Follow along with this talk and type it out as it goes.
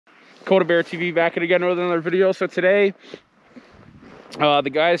Kotabeartv back at again with another video. So today, the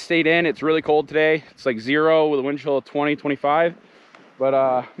guys stayed in. It's really cold today. It's like 0 with a wind chill of 20, 25.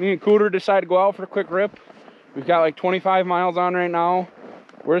 But me and Cooter decided to go out for a quick rip. We've got like 25 miles on right now.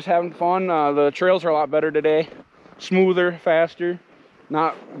 We're just having fun. The trails are a lot better today. Smoother, faster,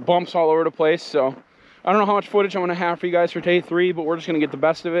 not bumps all over the place. So I don't know how much footage I'm gonna have for you guys for day 3, but we're just gonna get the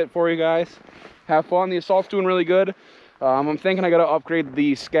best of it for you guys. Have fun. The assault's doing really good. I'm thinking I gotta upgrade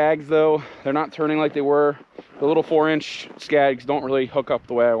the skags though. They're not turning like they were. The little 4-inch skags don't really hook up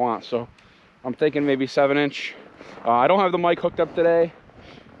the way I want, so I'm thinking maybe 7-inch. I don't have the mic hooked up today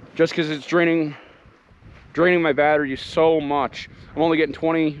just because it's draining my battery so much. I'm only getting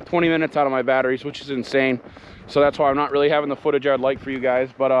 20 minutes out of my batteries, which is insane. So that's why I'm not really having the footage I'd like for you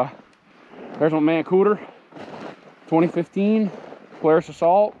guys. But there's my man Cooter, 2015 Polaris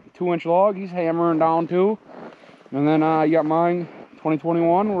Assault, 2-inch log. He's hammering down too. And then you got mine,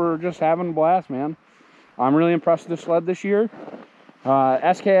 2021. We're just having a blast, man. I'm really impressed with the sled this year.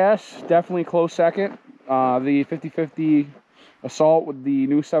 SKS, definitely close second. The 50/50 Assault with the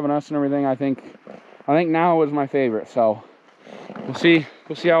new 7S and everything, I think now is my favorite. So we'll see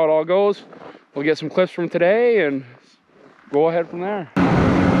how it all goes. We'll get some clips from today and go ahead from there.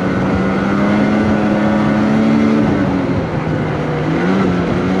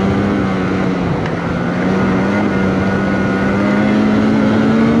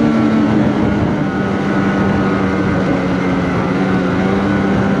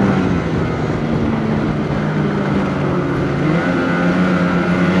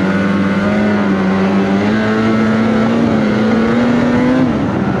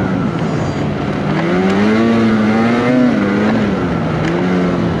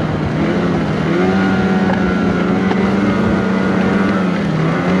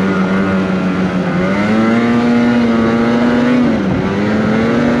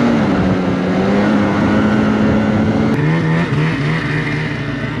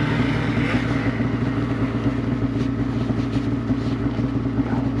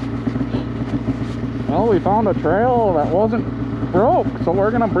 Well, we found a trail that wasn't broke, so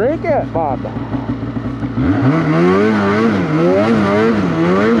we're gonna break it, bud.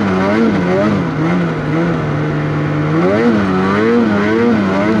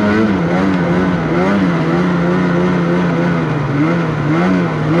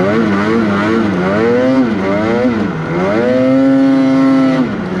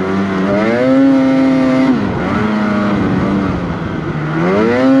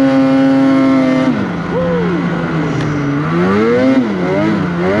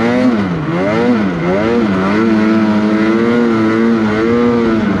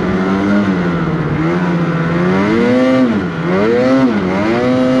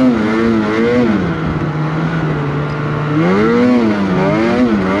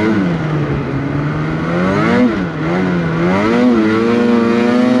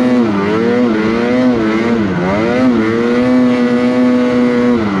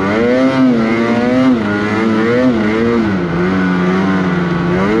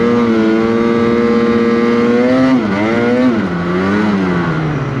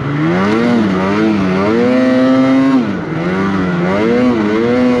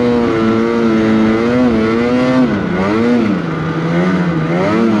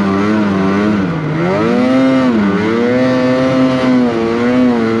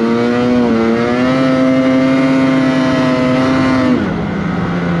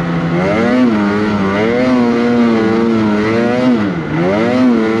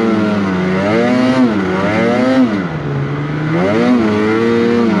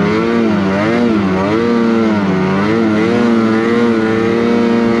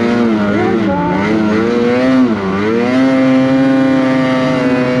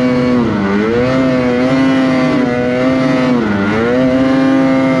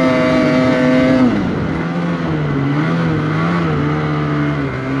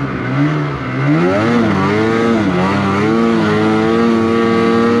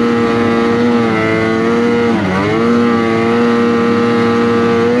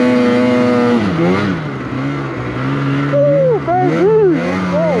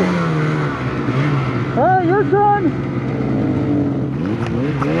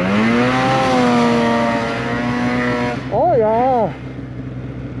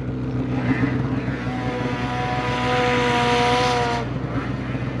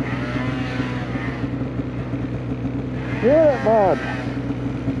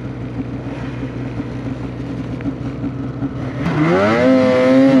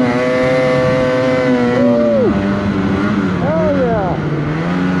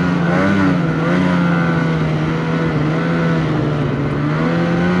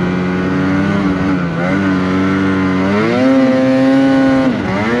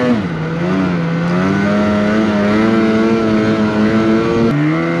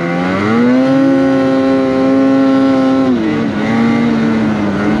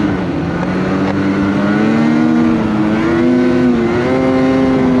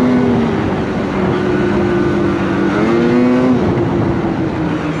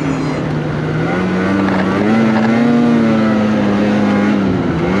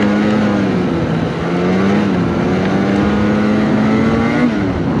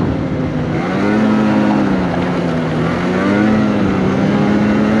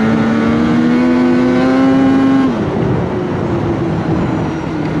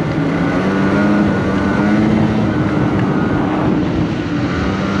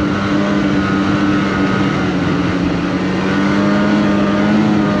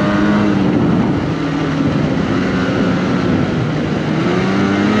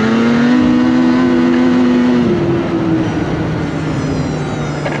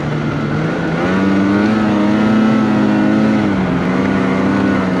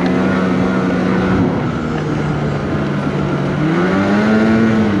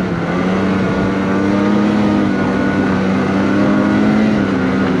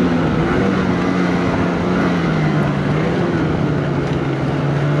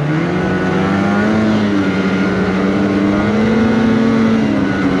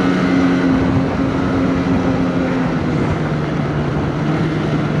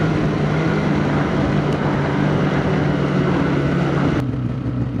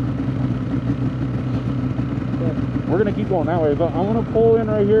 going that way, but I want to pull in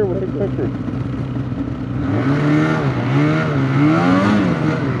right here with the picture.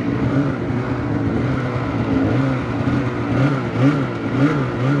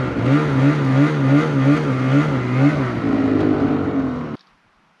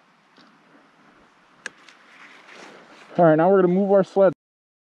 All right, now we're going to move our sled.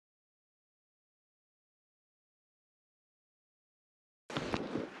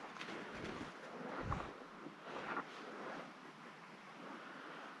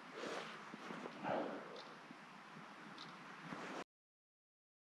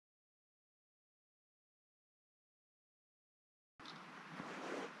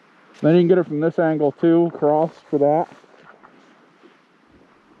 Then you can get it from this angle too, cross for that.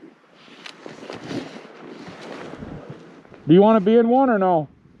 Do you want to be in one or no?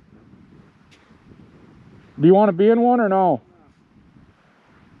 Do you want to be in one or no?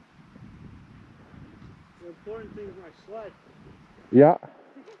 The important thing is my sled. Yeah.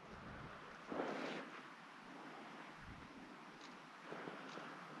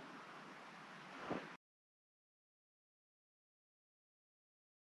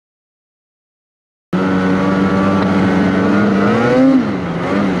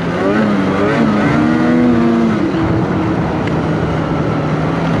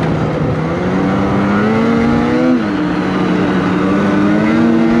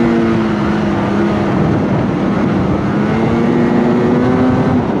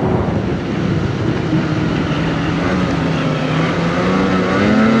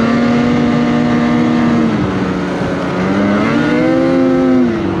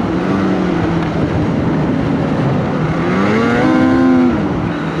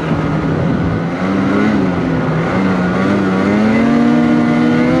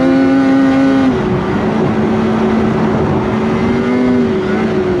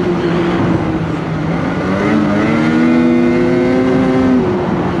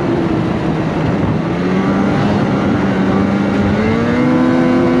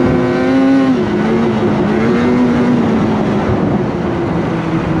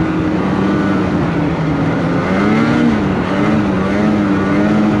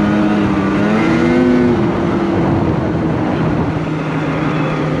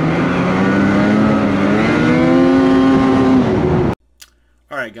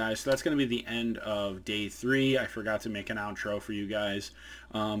 Alright guys, so that's going to be the end of day 3. I forgot to make an outro for you guys.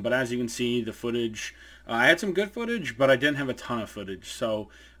 But as you can see, the footage, I had some good footage, but I didn't have a ton of footage. So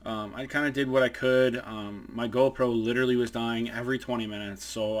I kind of did what I could. My GoPro literally was dying every 20 minutes,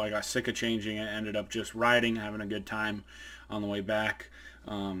 so I got sick of changing it. Ended up just riding, having a good time on the way back.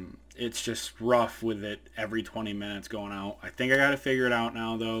 It's just rough with it every 20 minutes going out. I think I got to figure it out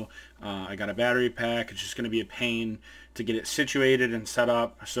now though. I got a battery pack. It's just going to be a pain to get it situated and set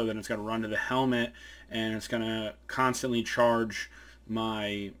up so that it's going to run to the helmet, and it's going to constantly charge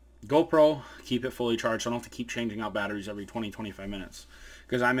my GoPro, keep it fully charged, so I don't have to keep changing out batteries every 20-25 minutes,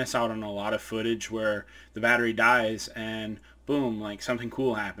 because I miss out on a lot of footage where the battery dies and boom, like something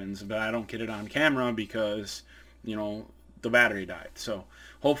cool happens, but I don't get it on camera because, you know, the battery died. So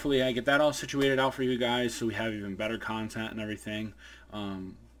hopefully I get that all situated out for you guys so we have even better content and everything.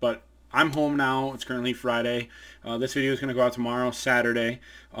 But I'm home now. It's currently Friday. This video is going to go out tomorrow, Saturday.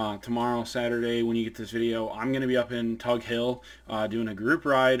 Tomorrow, Saturday, when you get this video, I'm going to be up in Tug Hill doing a group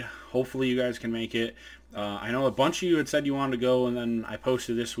ride. Hopefully you guys can make it. I know a bunch of you had said you wanted to go, and then I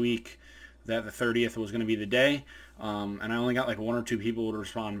posted this week that the 30th was going to be the day. And I only got like 1 or 2 people to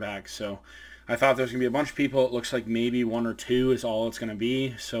respond back. So I thought there was going to be a bunch of people. It looks like maybe 1 or 2 is all it's going to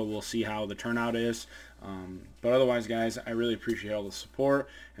be. So we'll see how the turnout is. But otherwise, guys, I really appreciate all the support,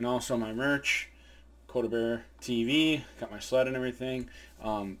 and also my merch, Kotabeartv, got my sled and everything.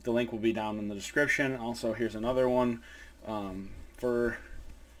 The link will be down in the description. Also, here's another one for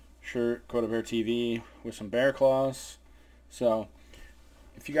shirt, Kotabeartv, with some bear claws. So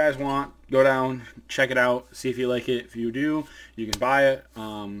if you guys want, go down, check it out, see if you like it. If you do, you can buy it.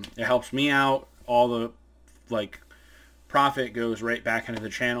 It helps me out. All the profit goes right back into the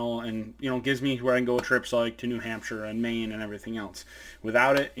channel, and gives me where I can go trips like to New Hampshire and Maine and everything else.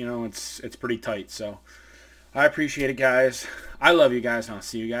 Without it, it's pretty tight. So I appreciate it, guys. I love you guys, and I'll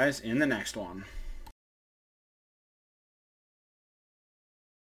see you guys in the next one.